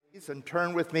please, and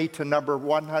turn with me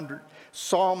to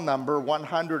Psalm number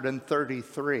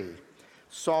 133.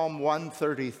 Psalm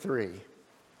 133.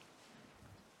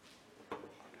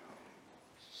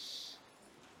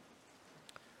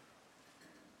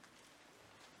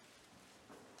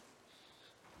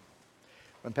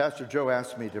 When Pastor Joe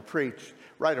asked me to preach,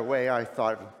 right away I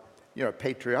thought,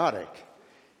 patriotic.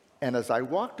 And as I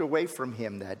walked away from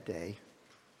him that day,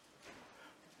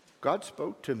 God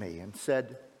spoke to me and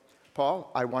said,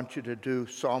 Paul, I want you to do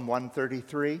Psalm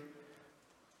 133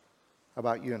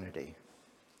 about unity.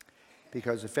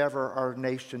 Because if ever our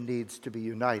nation needs to be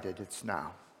united, it's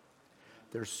now.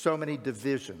 There's so many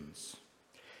divisions.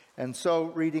 And so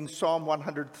reading Psalm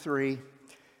 103,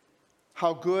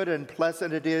 how good and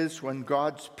pleasant it is when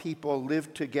God's people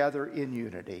live together in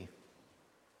unity.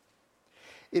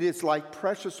 It is like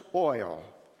precious oil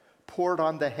poured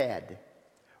on the head,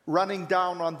 running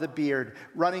down on the beard,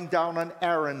 running down on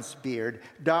Aaron's beard,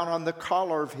 down on the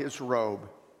collar of his robe.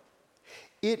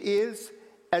 It is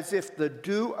as if the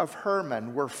dew of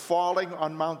Hermon were falling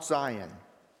on Mount Zion.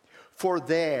 For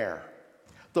there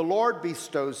the Lord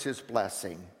bestows his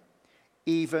blessing,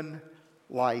 even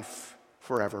life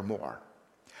forevermore.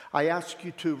 I ask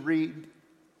you to read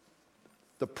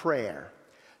the prayer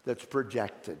that's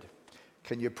projected.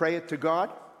 Can you pray it to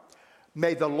God?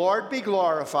 May the Lord be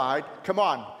glorified. Come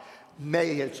on.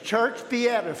 May his church be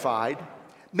edified.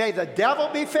 May the devil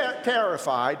be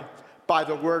terrified by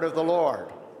the word of the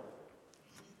Lord.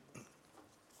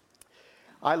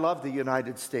 I love the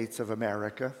United States of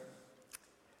America,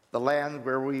 the land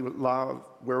where we love,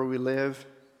 where we live.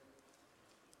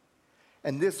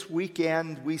 And this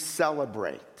weekend we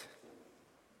celebrate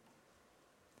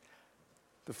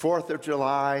the 4th of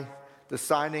July, the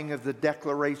signing of the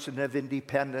Declaration of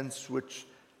Independence, which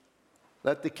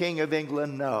let the King of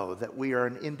England know that we are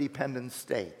an independent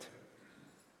state.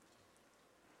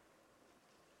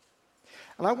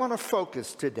 And I want to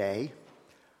focus today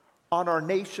on our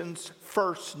nation's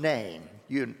first name,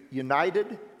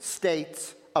 United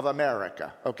States of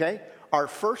America, okay? Our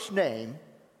first name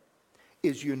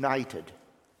is United.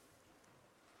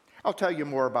 I'll tell you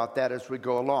more about that as we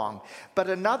go along. But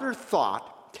another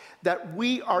thought, that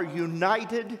we are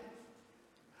united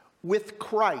with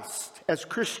Christ as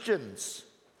Christians,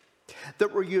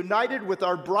 that we're united with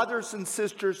our brothers and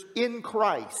sisters in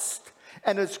Christ.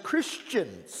 And as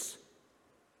Christians,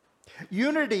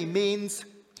 unity means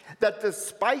that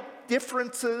despite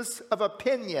differences of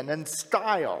opinion and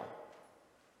style,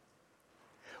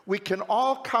 we can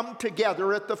all come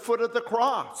together at the foot of the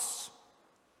cross.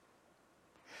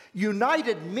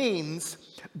 United means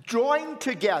joined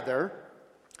together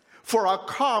for a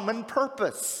common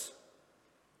purpose.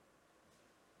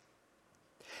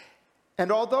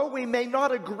 And although we may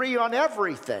not agree on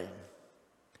everything,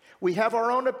 we have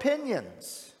our own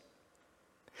opinions.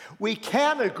 We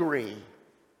can agree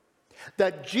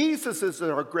that Jesus is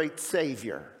our great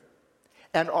Savior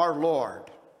and our Lord.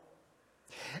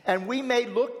 And we may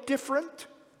look different.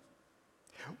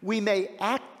 We may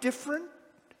act different.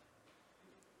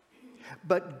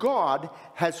 But God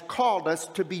has called us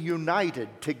to be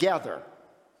united together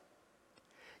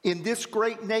in this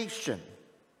great nation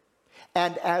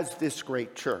and as this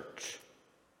great church.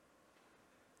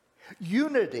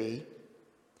 Unity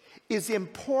is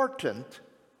important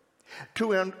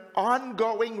to an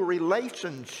ongoing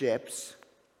relationships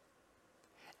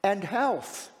and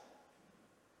health.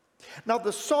 Now,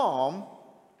 the psalm,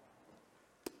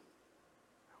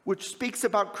 which speaks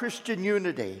about Christian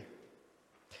unity,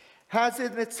 has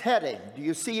in its heading, do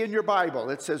you see in your Bible,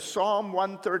 it says Psalm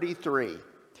 133.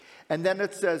 And then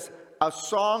it says, a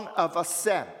song of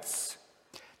ascents.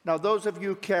 Now, those of you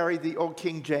who carry the Old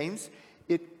King James,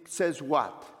 it says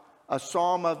what? A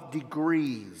psalm of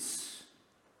degrees.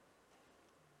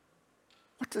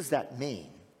 What does that mean?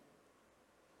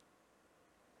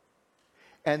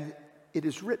 And it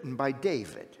is written by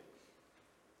David,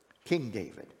 King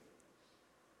David.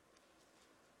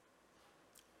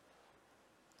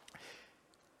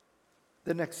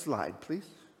 The next slide, please.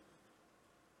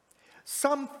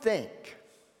 Some think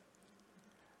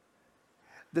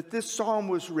that this psalm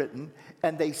was written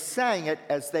and they sang it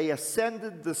as they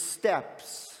ascended the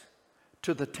steps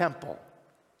to the temple.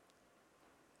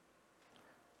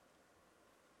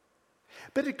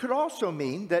 But it could also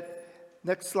mean that,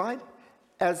 next slide,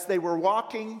 as they were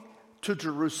walking to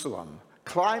Jerusalem,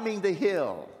 climbing the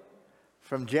hill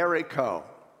from Jericho.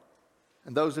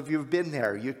 And those of you who've been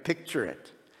there, you picture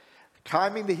it.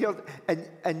 Climbing the hill,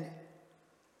 and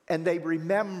they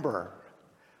remember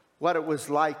what it was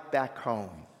like back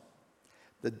home.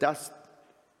 The dust,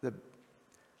 the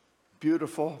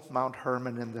beautiful Mount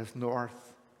Hermon in the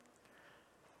north,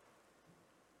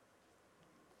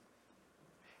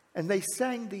 And they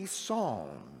sang these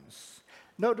psalms.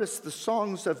 Notice the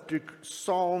psalms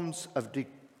of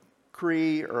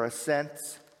decree or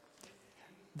ascents.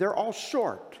 They're all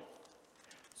short,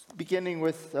 beginning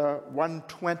with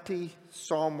 120,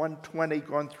 Psalm 120,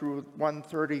 going through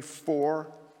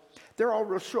 134. They're all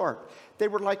real short. They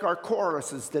were like our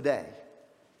choruses today,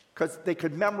 because they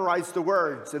could memorize the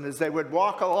words, and as they would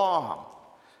walk along,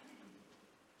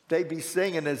 they'd be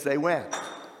singing as they went.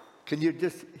 Can you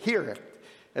just hear it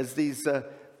as these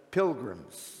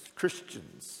pilgrims,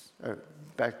 Christians,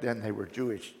 back then they were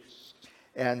Jewish,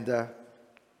 and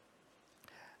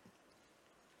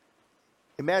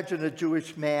imagine a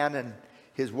Jewish man and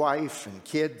his wife and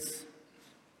kids.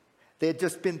 They had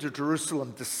just been to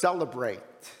Jerusalem to celebrate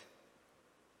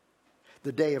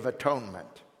the Day of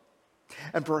Atonement.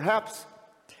 And perhaps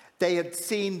they had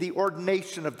seen the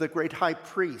ordination of the great high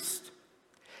priest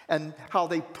and how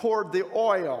they poured the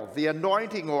oil, the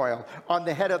anointing oil, on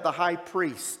the head of the high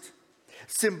priest,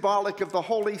 symbolic of the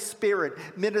Holy Spirit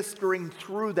ministering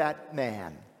through that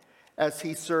man as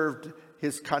he served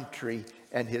his country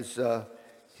and the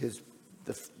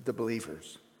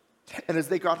believers. And as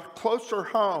they got closer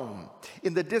home,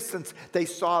 in the distance, they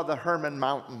saw the Hermon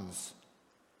Mountains.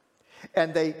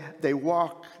 And they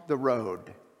walk the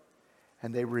road,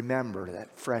 and they remember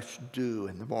that fresh dew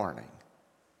in the morning.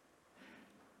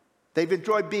 They've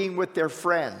enjoyed being with their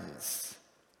friends,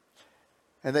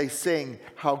 and they sing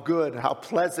how good, how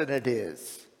pleasant it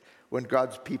is when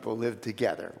God's people live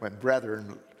together, when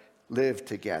brethren live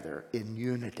together in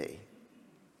unity.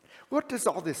 What does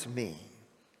all this mean?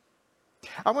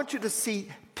 I want you to see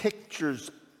pictures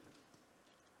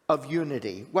of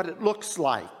unity, what it looks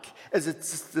like as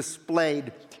it's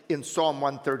displayed in Psalm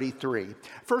 133.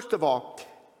 First of all,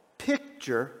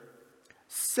 picture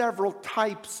several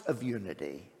types of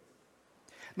unity.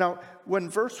 Now, when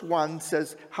verse 1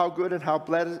 says, how good and how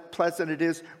pleasant it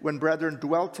is when brethren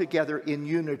dwell together in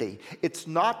unity, it's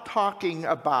not talking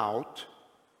about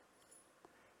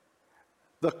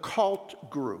the cult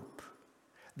group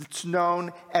that's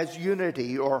known as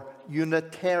Unity or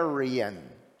Unitarian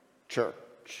Church.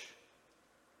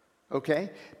 Okay?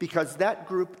 Because that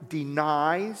group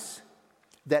denies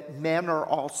that men are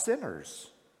all sinners.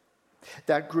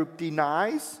 That group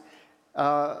denies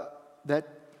that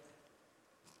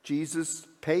Jesus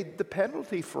paid the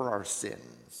penalty for our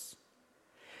sins.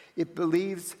 It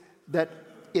believes that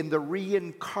in the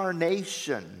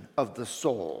reincarnation of the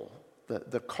soul,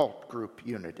 the cult group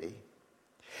Unity,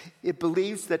 it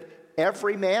believes that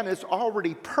every man is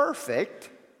already perfect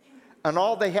and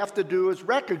all they have to do is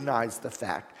recognize the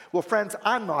fact. Well, friends,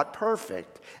 I'm not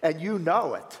perfect, and you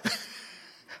know it.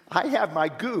 I have my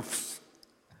goofs.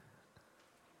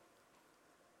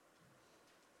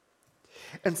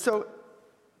 And so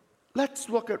let's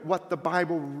look at what the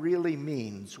Bible really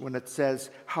means when it says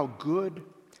how good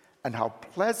and how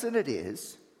pleasant it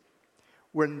is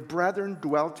when brethren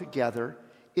dwell together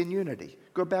in unity.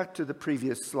 Go back to the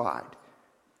previous slide.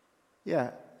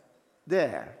 Yeah,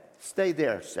 there. Stay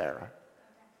there, Sarah.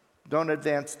 Don't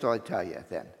advance till I tell you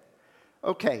then.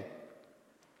 Okay.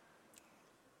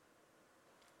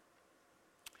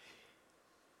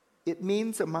 It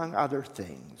means, among other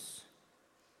things,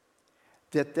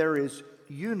 that there is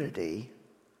unity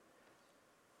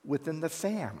within the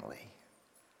family.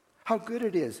 How good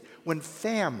it is when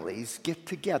families get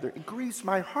together. It grieves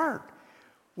my heart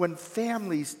when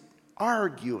families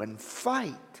argue and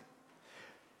fight.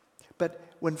 But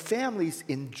when families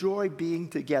enjoy being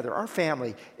together, our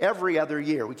family, every other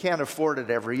year, we can't afford it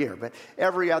every year, but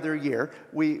every other year,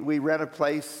 we rent a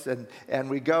place and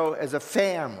we go as a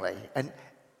family. And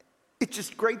it's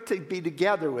just great to be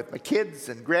together with my kids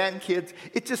and grandkids.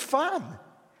 It's just fun.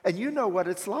 And you know what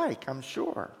it's like, I'm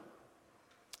sure.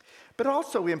 But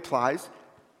also implies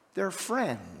they're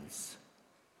friends.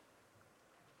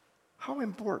 How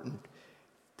important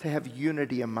to have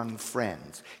unity among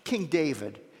friends. King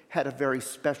David had a very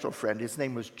special friend. His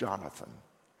name was Jonathan.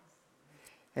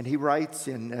 And he writes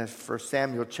in 1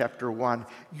 Samuel chapter 1,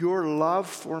 your love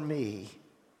for me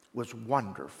was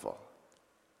wonderful.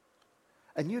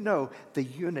 And you know the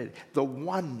unity, the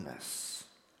oneness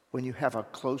when you have a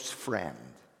close friend.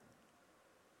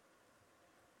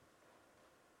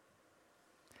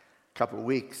 A couple of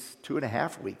weeks,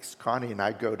 2.5 weeks, Connie and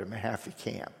I go to Mahaffey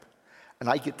Camp. And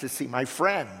I get to see my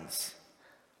friends.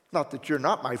 Not that you're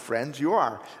not my friends, you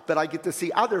are. But I get to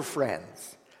see other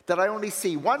friends that I only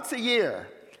see once a year.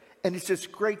 And it's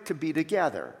just great to be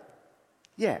together.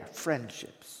 Yeah,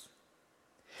 friendships.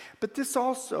 But this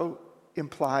also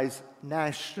implies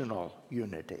national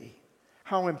unity.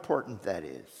 How important that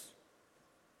is.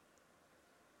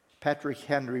 Patrick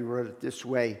Henry wrote it this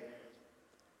way.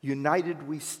 United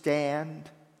we stand,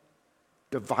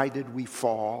 divided we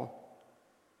fall.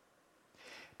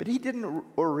 But he didn't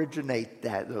originate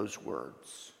those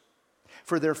words,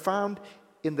 for they're found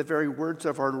in the very words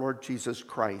of our Lord Jesus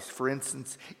Christ. For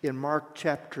instance, in Mark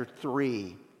chapter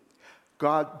 3,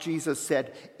 Jesus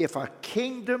said, if a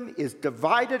kingdom is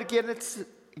divided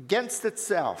against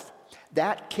itself,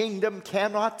 that kingdom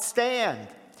cannot stand.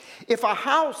 If a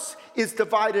house is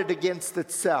divided against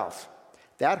itself,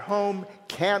 that home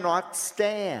cannot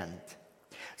stand.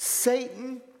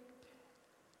 Satan,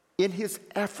 in his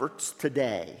efforts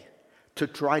today to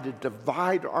try to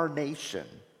divide our nation,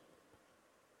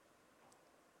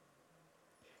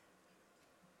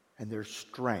 and there's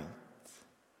strength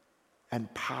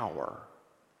and power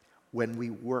when we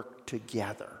work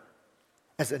together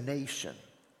as a nation.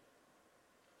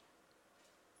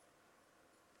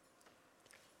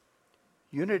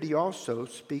 Unity also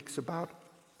speaks about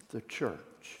the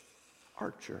church,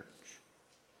 our church.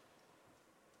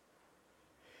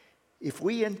 If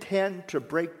we intend to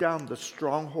break down the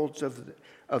strongholds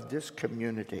of this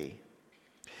community,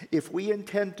 if we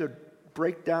intend to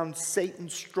break down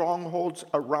Satan's strongholds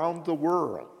around the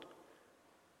world,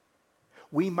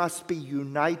 we must be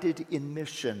united in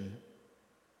mission.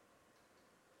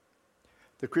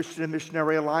 The Christian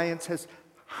Missionary Alliance has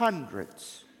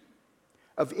hundreds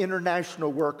of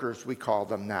international workers, we call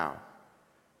them now.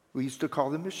 We used to call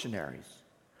them missionaries.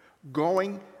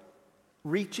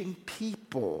 Reaching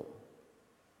people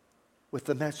with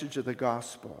the message of the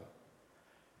gospel.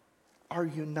 Our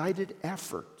united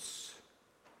efforts,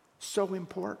 so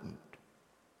important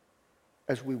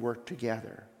as we work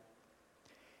together.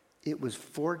 It was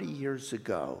 40 years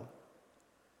ago,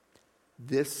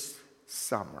 this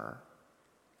summer,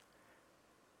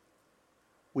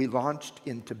 we launched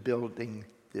into building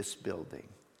this building.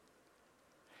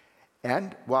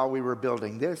 And while we were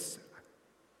building this,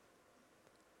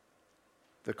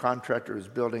 the contractor was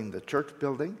building the church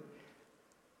building.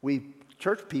 We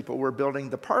church people were building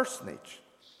the parsonage.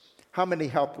 How many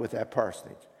helped with that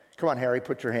parsonage? Come on, Harry,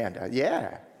 put your hand out.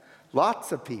 Yeah,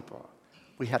 lots of people.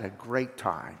 We had a great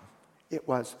time. It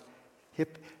was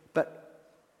hip,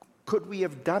 but could we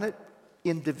have done it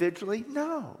individually?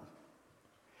 No.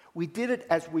 We did it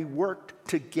as we worked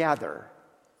together.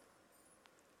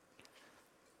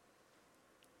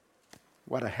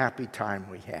 What a happy time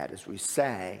we had as we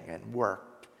sang and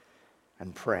worked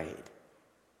and prayed.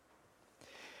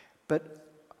 But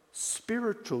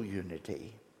spiritual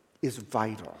unity is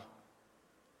vital.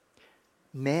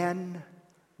 Men,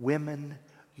 women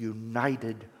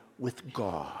united with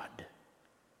God.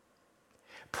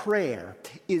 Prayer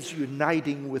is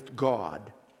uniting with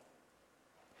God.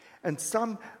 And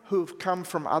some who've come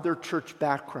from other church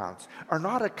backgrounds are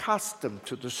not accustomed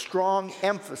to the strong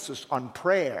emphasis on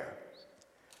prayer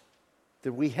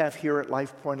that we have here at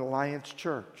Life Point Alliance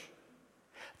Church.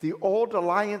 The old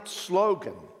Alliance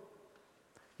slogan,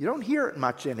 you don't hear it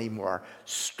much anymore,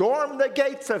 storm the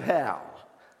gates of hell.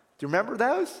 Do you remember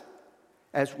those?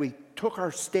 As we took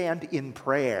our stand in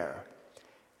prayer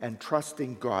and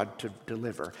trusting God to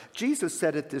deliver. Jesus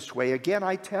said it this way, again,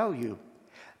 I tell you,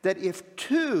 that if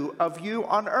two of you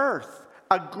on earth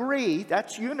agree,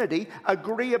 that's unity,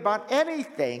 agree about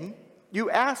anything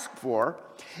you ask for,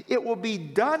 it will be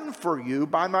done for you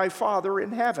by my Father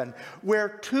in heaven. Where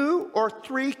two or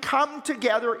three come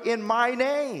together in my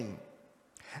name,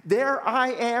 there I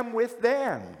am with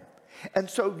them. And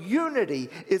so unity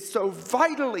is so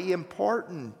vitally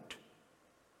important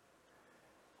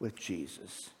with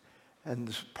Jesus.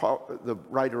 And the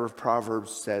writer of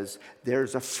Proverbs says,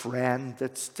 there's a friend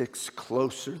that sticks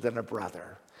closer than a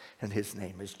brother, and his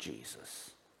name is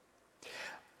Jesus.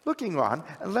 Looking on,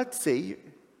 and let's see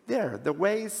there, the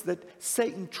ways that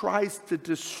Satan tries to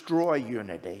destroy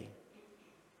unity.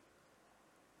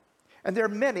 And there are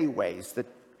many ways that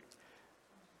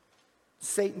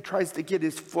Satan tries to get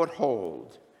his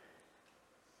foothold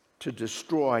to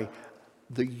destroy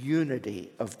the unity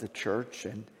of the church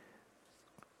and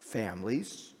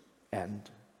families and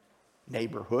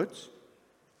neighborhoods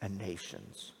and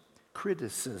nations.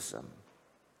 Criticism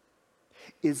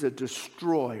is a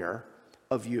destroyer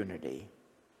of unity.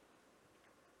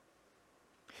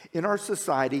 In our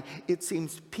society, it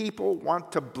seems people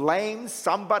want to blame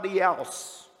somebody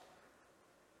else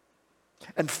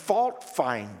and fault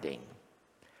finding.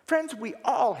 Friends, we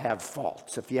all have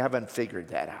faults if you haven't figured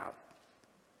that out.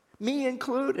 Me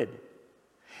included.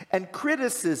 And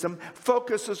criticism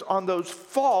focuses on those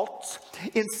faults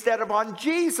instead of on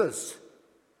Jesus.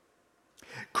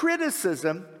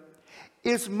 Criticism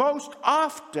is most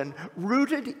often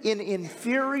rooted in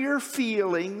inferior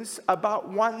feelings about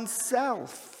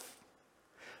oneself,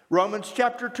 Romans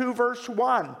chapter 2, verse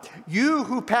 1. You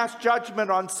who pass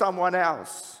judgment on someone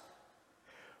else,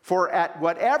 for at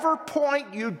whatever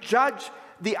point you judge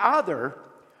the other,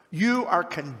 you are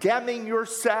condemning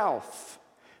yourself,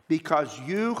 because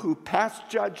you who pass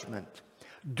judgment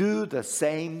do the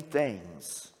same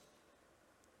things.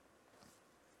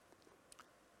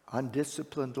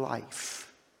 Undisciplined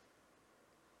life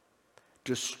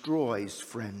destroys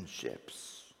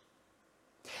friendships.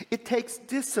 It takes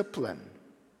discipline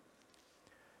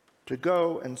to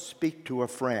go and speak to a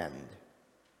friend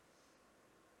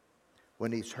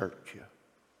when he's hurt you.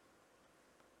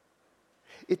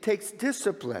 It takes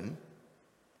discipline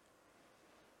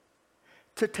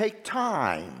to take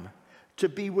time to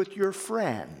be with your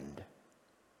friend.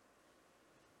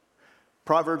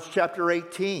 Proverbs chapter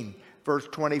 18, verse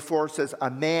 24 says, a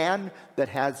man that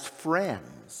has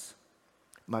friends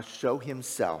must show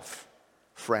himself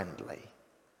friendly.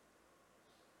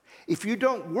 If you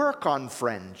don't work on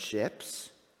friendships,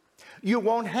 you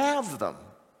won't have them.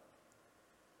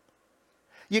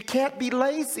 You can't be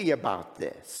lazy about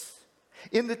this.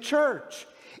 In the church,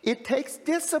 it takes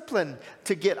discipline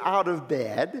to get out of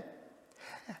bed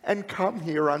and come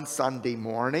here on Sunday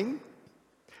morning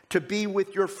to be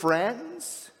with your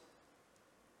friends.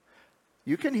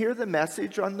 You can hear the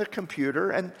message on the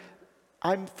computer, and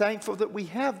I'm thankful that we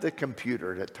have the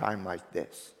computer at a time like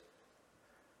this.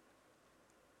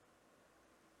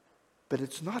 But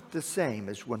it's not the same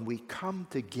as when we come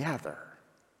together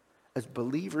as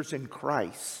believers in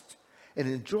Christ and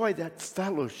enjoy that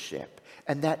fellowship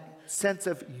and that sense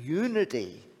of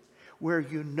unity where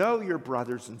you know your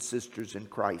brothers and sisters in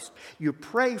Christ. You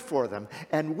pray for them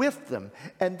and with them,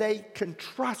 and they can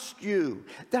trust you.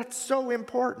 That's so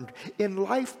important. In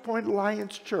Life Point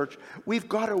Alliance Church, we've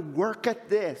got to work at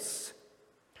this,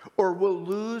 or we'll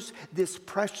lose this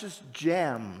precious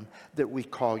gem that we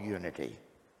call unity.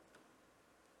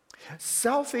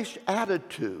 Selfish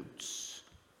attitudes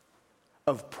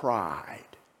of pride.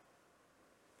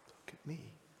 Look at me,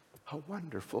 how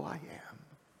wonderful I am.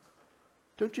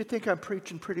 Don't you think I'm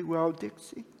preaching pretty well,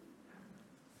 Dixie?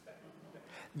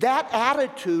 That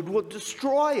attitude will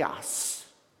destroy us.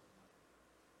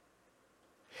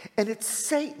 And it's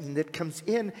Satan that comes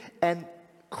in and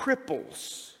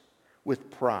cripples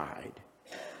with pride.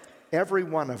 Every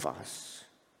one of us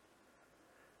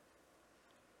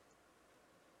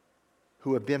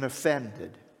who have been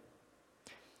offended,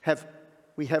 there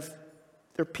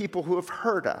are people who have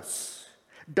hurt us,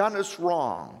 done us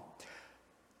wrong.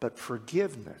 But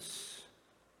forgiveness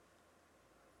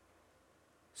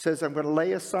says, I'm going to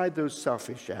lay aside those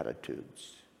selfish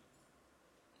attitudes.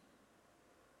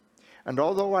 And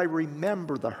although I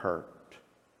remember the hurt,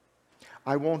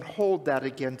 I won't hold that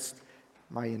against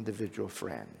my individual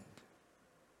friend.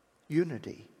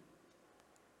 Unity.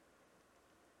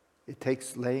 It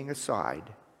takes laying aside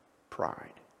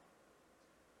pride.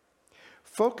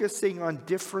 Focusing on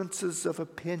differences of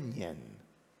opinion.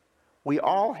 We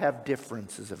all have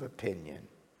differences of opinion.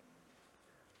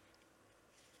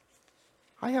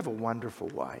 I have a wonderful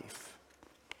wife.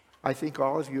 I think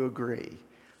all of you agree.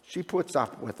 She puts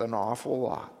up with an awful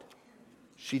lot.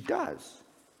 She does.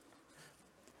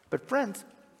 But friends,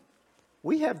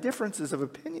 we have differences of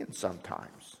opinion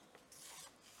sometimes.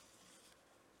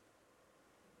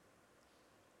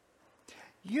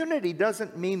 Unity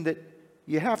doesn't mean that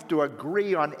you have to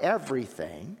agree on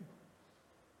everything,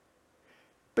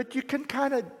 but you can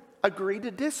kind of agree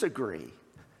to disagree.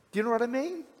 Do you know what I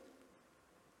mean?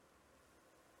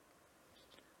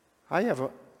 I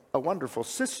have a wonderful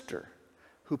sister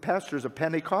who pastors a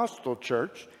Pentecostal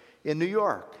church in New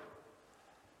York.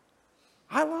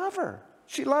 I love her.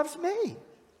 She loves me.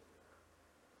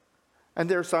 And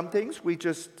there are some things we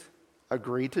just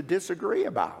agree to disagree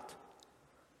about.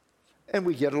 And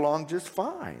we get along just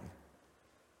fine.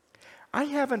 I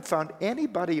haven't found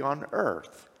anybody on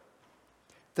earth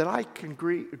that I can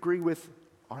agree with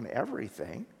on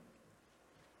everything.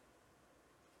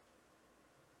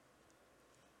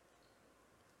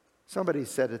 Somebody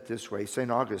said it this way, St.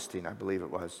 Augustine, I believe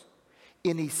it was.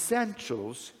 In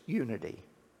essentials, unity.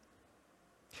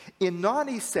 In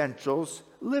non-essentials,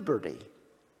 liberty.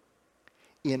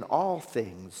 In all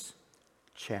things,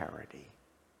 charity.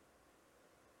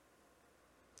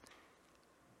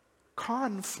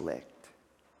 Conflict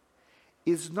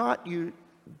is not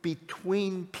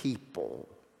between people.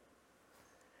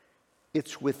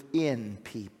 It's within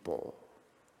people.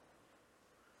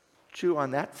 Chew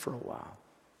on that for a while.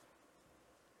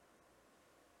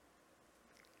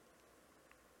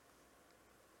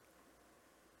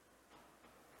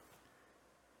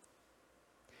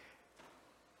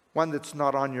 One that's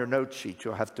not on your note sheet,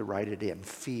 you'll have to write it in.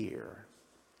 Fear.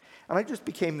 And I just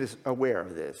became aware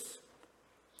of this.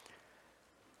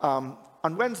 On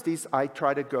Wednesdays, I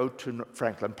try to go to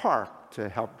Franklin Park to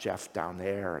help Jeff down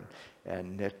there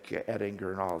and Nick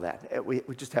Ettinger and all that. We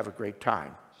just have a great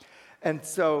time. And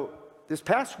so this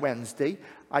past Wednesday,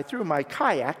 I threw my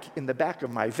kayak in the back of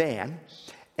my van,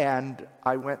 and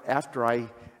after I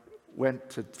went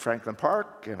to Franklin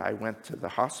Park, and I went to the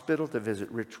hospital to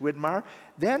visit Rich Widmar.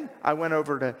 Then I went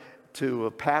over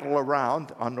to paddle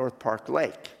around on North Park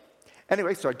Lake.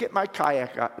 Anyway, so I get my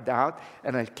kayak down,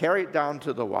 and I carry it down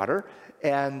to the water,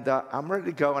 and I'm ready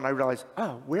to go, and I realize,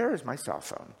 where is my cell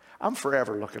phone? I'm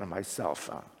forever looking at my cell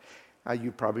phone.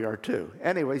 You probably are too.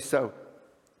 Anyway, so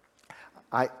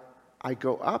I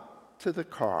go up to the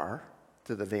car,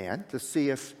 to the van, to see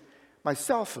if my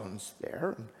cell phone's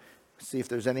there, and see if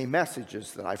there's any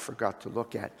messages that I forgot to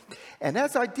look at. And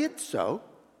as I did so,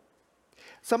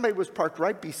 somebody was parked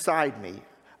right beside me,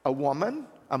 a woman,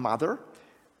 a mother,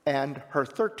 and her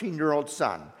 13-year-old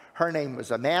son. Her name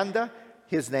was Amanda.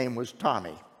 His name was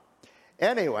Tommy.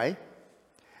 Anyway,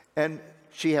 and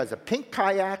she has a pink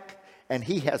kayak, and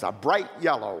he has a bright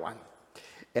yellow one.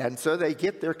 And so they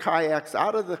get their kayaks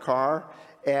out of the car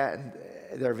and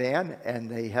their van, and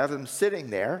they have them sitting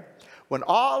there, when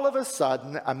all of a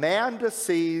sudden, Amanda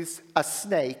sees a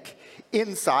snake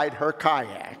inside her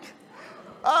kayak.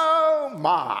 Oh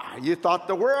my, you thought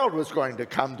the world was going to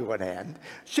come to an end.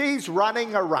 She's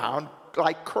running around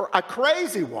like a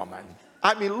crazy woman.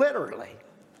 I mean, literally.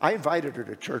 I invited her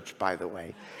to church, by the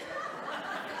way.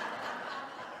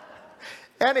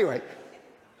 Anyway,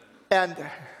 and,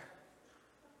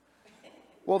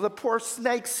 well, the poor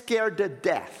snake's scared to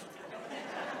death.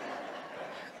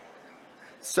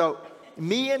 So,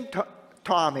 me and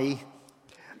Tommy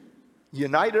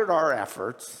united our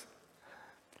efforts,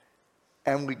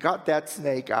 and we got that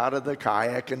snake out of the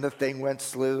kayak, and the thing went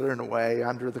slithering away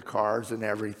under the cars and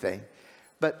everything.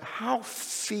 But how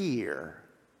fear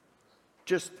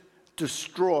just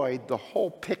destroyed the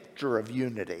whole picture of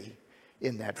unity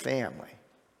in that family.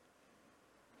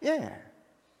 Yeah.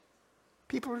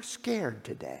 People are scared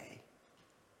today,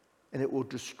 and it will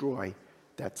destroy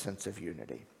that sense of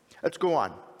unity. Let's go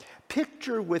on.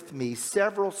 Picture with me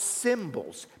several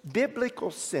symbols,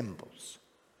 biblical symbols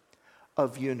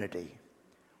of unity.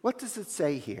 What does it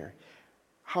say here?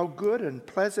 How good and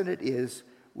pleasant it is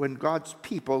when God's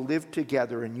people live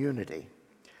together in unity.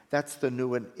 That's the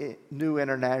New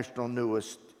International,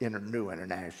 newest New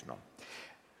International.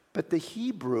 But the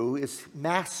Hebrew is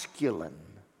masculine.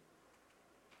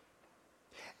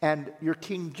 And your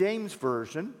King James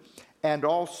Version, and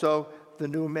also the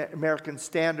New American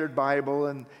Standard Bible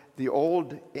and the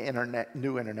old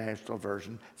New International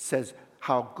Version says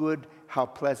how good, how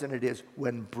pleasant it is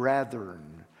when brothers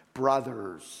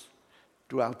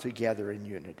dwell together in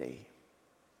unity.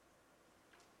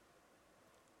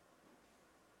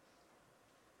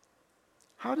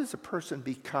 How does a person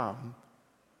become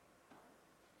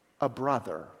a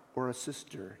brother or a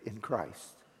sister in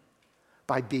Christ?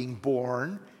 By being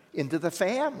born into the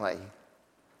family.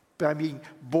 By being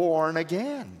born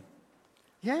again.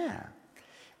 Yeah.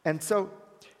 And so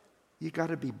you got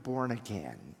to be born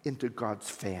again into God's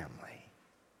family.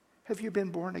 Have you been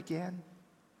born again?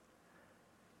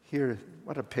 Here,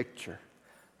 what a picture.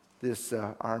 This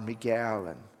army gal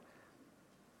and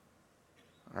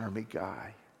army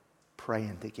guy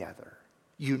praying together.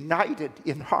 United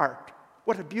in heart.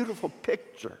 What a beautiful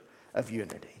picture of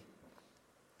unity.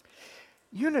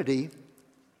 Unity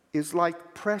is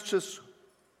like precious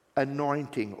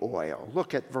anointing oil.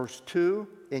 Look at verse 2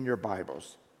 in your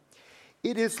Bibles.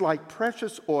 It is like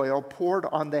precious oil poured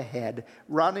on the head,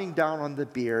 running down on the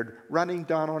beard, running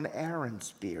down on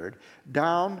Aaron's beard,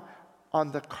 down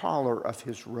on the collar of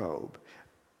his robe.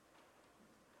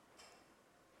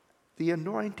 The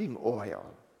anointing oil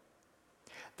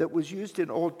that was used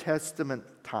in Old Testament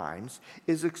times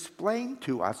is explained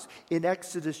to us in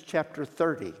Exodus chapter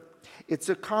 30. It's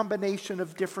a combination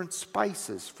of different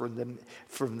spices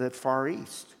from the Far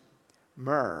East.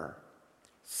 Myrrh,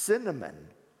 cinnamon,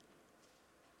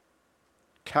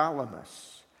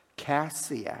 calamus,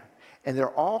 cassia, and they're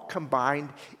all combined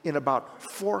in about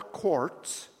 4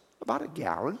 quarts, about a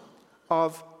gallon,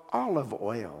 of olive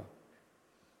oil.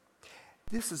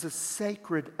 This is a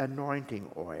sacred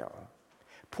anointing oil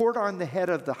poured on the head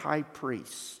of the high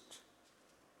priest,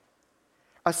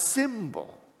 a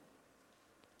symbol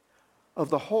of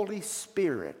the Holy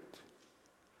Spirit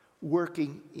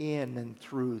working in and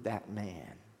through that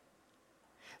man.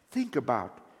 Think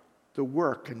about the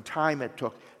work and time it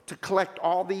took to collect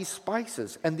all these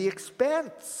spices and the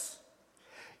expense.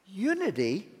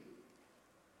 Unity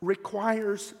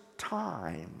requires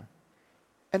time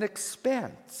an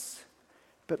expense.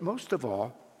 But most of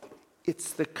all,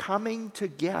 it's the coming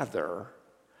together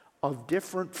of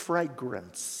different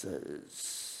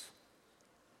fragrances.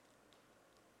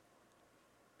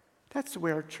 That's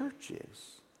where our church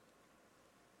is.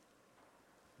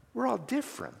 We're all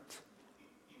different.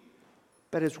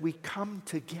 But as we come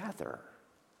together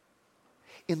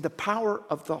in the power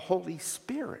of the Holy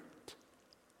Spirit,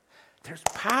 there's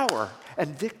power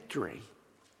and victory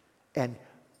and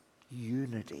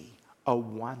unity, a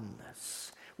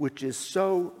oneness, which is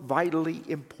so vitally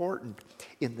important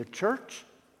in the church,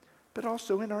 but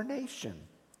also in our nation.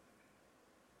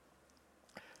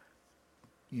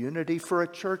 Unity for a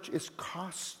church is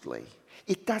costly.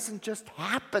 It doesn't just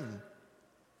happen.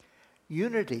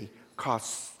 Unity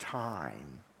costs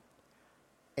time,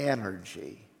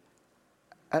 energy,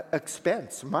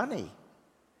 expense, money,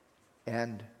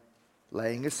 and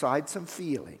laying aside some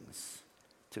feelings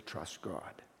to trust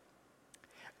God.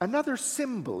 Another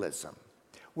symbolism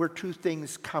where two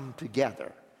things come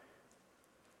together.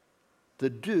 The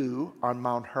dew on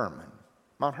Mount Hermon.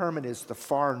 Mount Hermon is the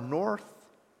far north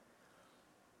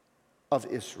of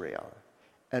Israel.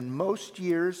 And most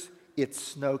years, it's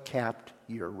snow-capped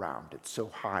year-round. It's so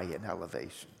high in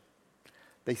elevation.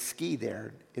 They ski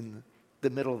there in the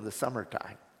middle of the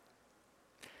summertime.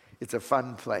 It's a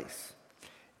fun place.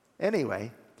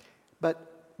 Anyway,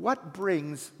 but what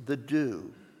brings the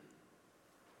dew?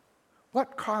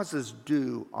 What causes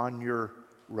dew on your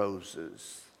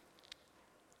roses?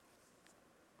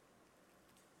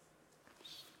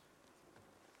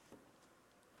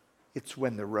 It's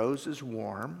when the rose is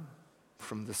warm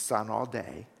from the sun all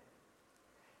day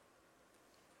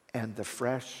and the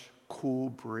fresh, cool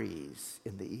breeze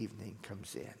in the evening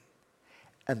comes in.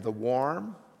 And the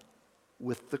warm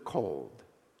with the cold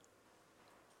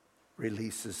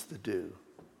releases the dew.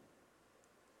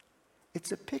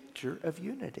 It's a picture of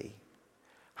unity.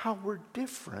 How we're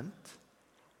different,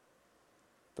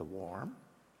 the warm,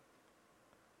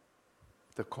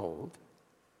 the cold,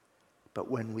 but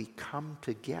when we come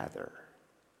together,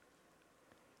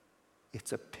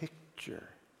 it's a picture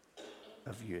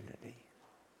of unity,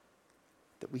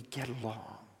 that we get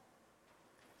along.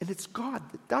 And it's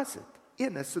God that does it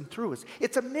in us and through us.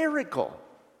 It's a miracle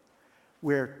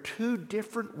where two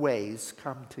different ways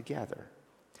come together.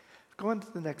 Go on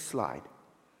to the next slide.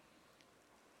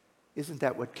 Isn't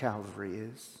that what Calvary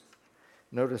is?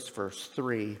 Notice verse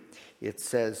 3. It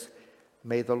says,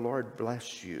 "May the Lord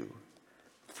bless you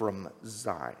from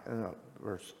Zion."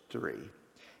 Verse 3.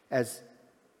 As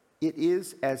it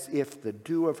is as if the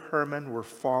dew of Hermon were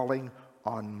falling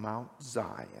on Mount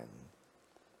Zion.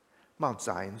 Mount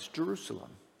Zion's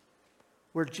Jerusalem,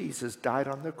 where Jesus died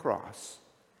on the cross.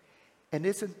 And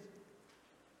isn't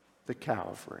the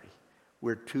Calvary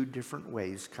where two different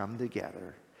ways come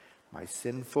together? My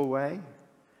sinful way,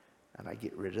 and I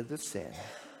get rid of the sin,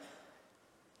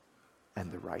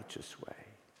 and the righteous way.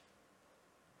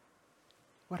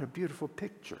 What a beautiful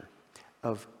picture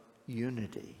of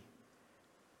unity,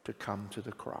 to come to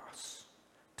the cross,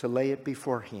 to lay it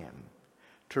before Him,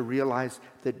 to realize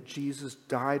that Jesus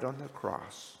died on the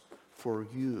cross for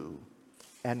you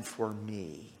and for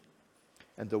me.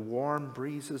 And the warm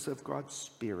breezes of God's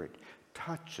Spirit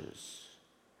touches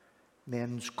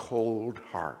men's cold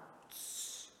hearts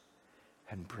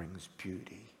and brings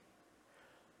beauty.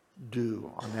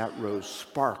 Dew on that rose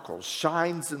sparkles,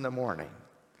 shines in the morning.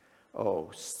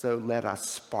 Oh, so let us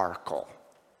sparkle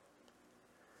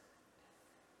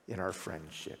in our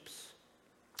friendships.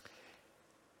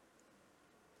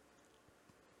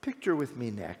 Picture with me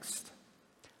next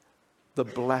the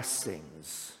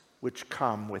blessings which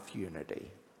come with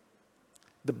unity.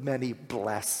 The many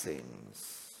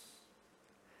blessings.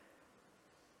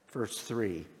 Verse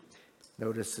 3,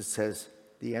 notice it says,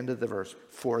 the end of the verse,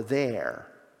 "For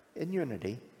there," in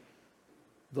unity,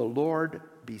 "the Lord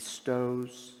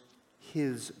bestows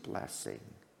His blessing,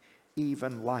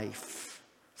 even life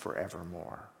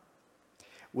forevermore."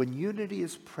 When unity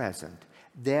is present,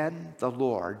 then the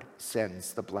Lord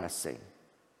sends the blessing.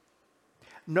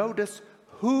 Notice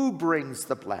who brings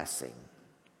the blessing.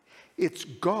 It's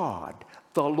God,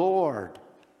 the Lord.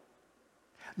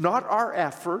 Not our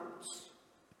efforts,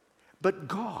 but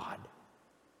God.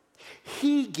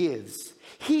 He gives,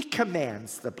 He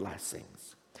commands the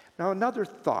blessings. Now another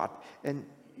thought, and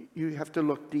you have to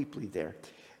look deeply there.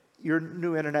 Your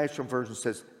New International Version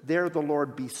says, "There the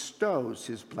Lord bestows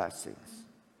His blessings."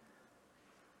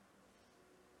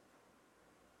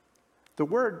 The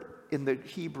word in the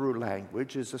Hebrew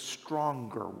language is a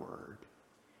stronger word.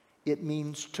 It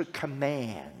means to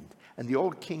command. And the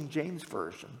old King James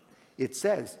Version, it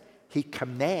says, He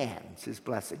commands His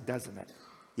blessing, doesn't it?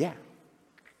 Yeah.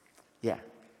 Yeah.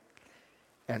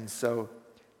 And so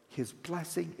his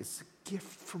blessing is a gift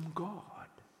from God.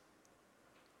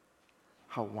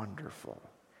 How wonderful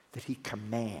that he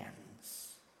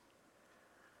commands.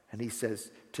 And he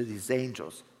says to these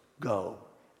angels, go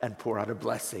and pour out a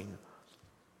blessing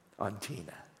on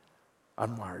Tina,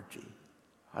 on Margie.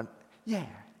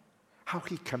 How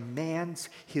he commands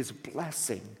his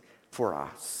blessing for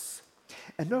us.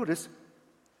 And notice,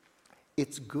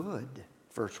 it's good.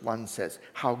 Verse 1 says,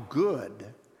 how good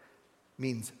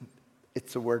means,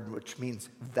 it's a word which means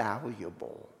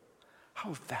valuable.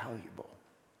 How valuable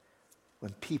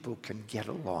when people can get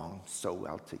along so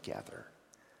well together.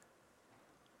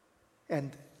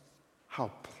 And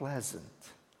how pleasant,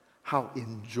 how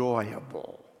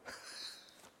enjoyable.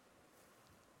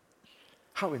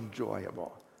 How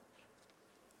enjoyable.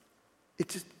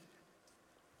 It's just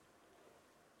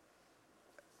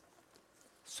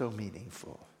so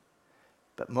meaningful.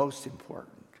 But most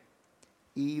important,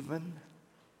 even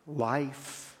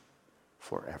life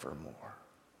forevermore.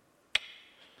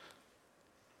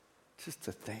 Just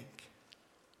to think.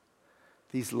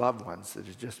 These loved ones that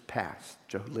have just passed,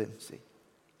 Joe Lindsay,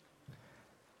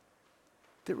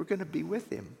 that were going to be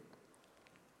with him.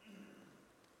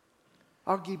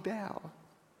 Augie Bell,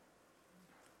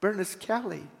 Bernice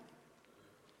Kelly,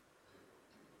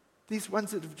 these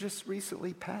ones that have just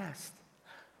recently passed,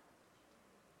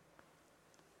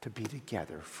 to be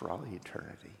together for all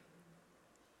eternity.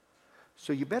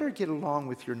 So you better get along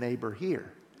with your neighbor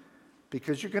here,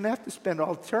 because you're going to have to spend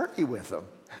all eternity with them.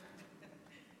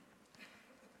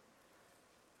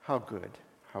 How good,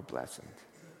 how pleasant.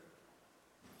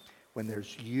 When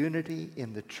there's unity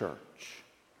in the church,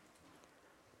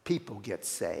 people get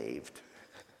saved.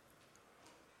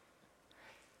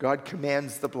 God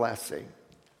commands the blessing.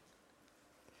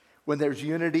 When there's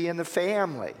unity in the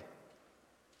family,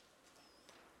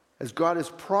 as God has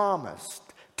promised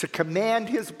to command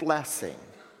his blessing,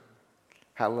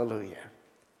 hallelujah,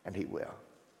 and he will.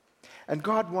 And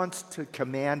God wants to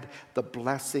command the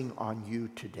blessing on you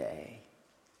today.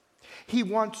 He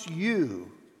wants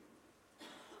you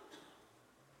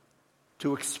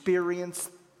to experience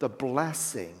the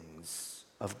blessings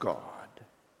of God.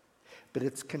 But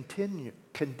it's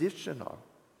conditional.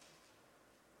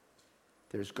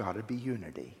 There's got to be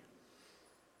unity.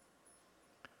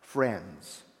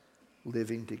 Friends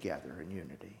living together in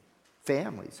unity.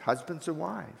 Families, husbands and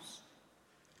wives.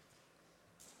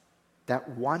 That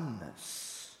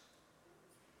oneness.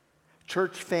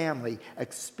 Church family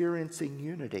experiencing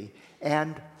unity,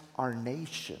 and our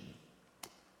nation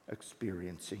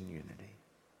experiencing unity.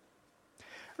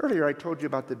 Earlier I told you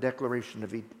about the Declaration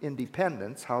of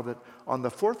Independence, how that on the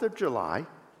 4th of July,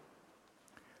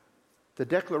 the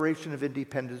Declaration of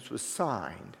Independence was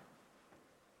signed,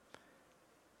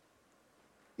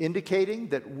 indicating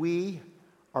that we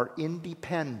are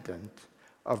independent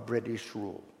of British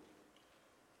rule.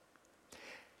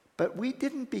 But we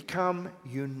didn't become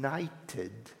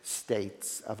United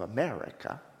States of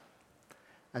America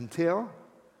until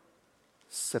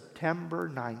September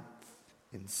 9th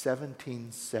in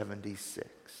 1776,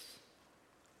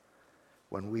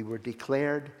 when we were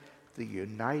declared the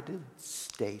United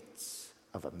States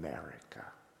of America.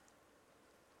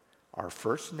 Our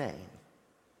first name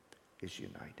is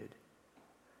United.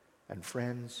 And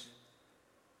friends,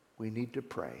 we need to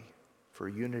pray for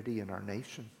unity in our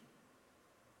nation.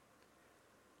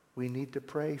 We need to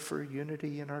pray for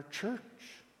unity in our church.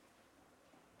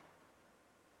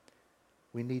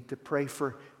 We need to pray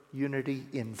for unity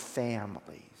in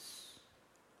families,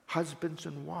 husbands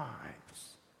and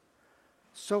wives.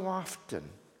 So often,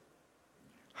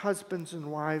 husbands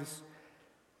and wives,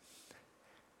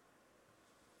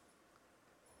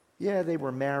 they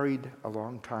were married a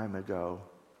long time ago,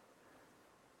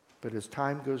 but as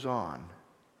time goes on,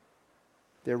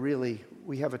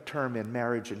 we have a term in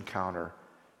Marriage Encounter,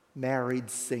 married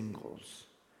singles.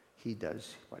 He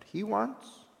does what he wants,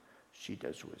 she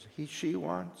does what she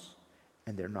wants,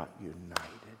 and they're not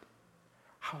united.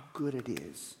 How good it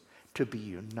is to be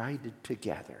united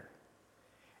together,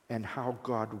 and how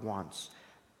God wants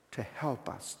to help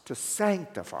us, to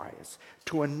sanctify us,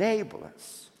 to enable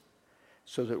us,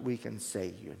 so that we can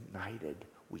say, united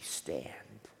we stand.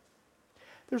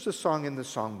 There's a song in the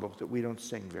songbook that we don't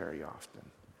sing very often.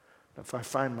 If I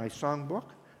find my songbook,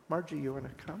 Margie, you want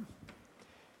to come?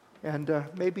 And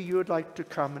maybe you would like to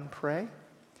come and pray.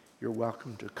 You're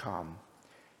welcome to come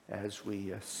as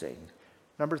we sing.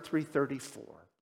 Number 334.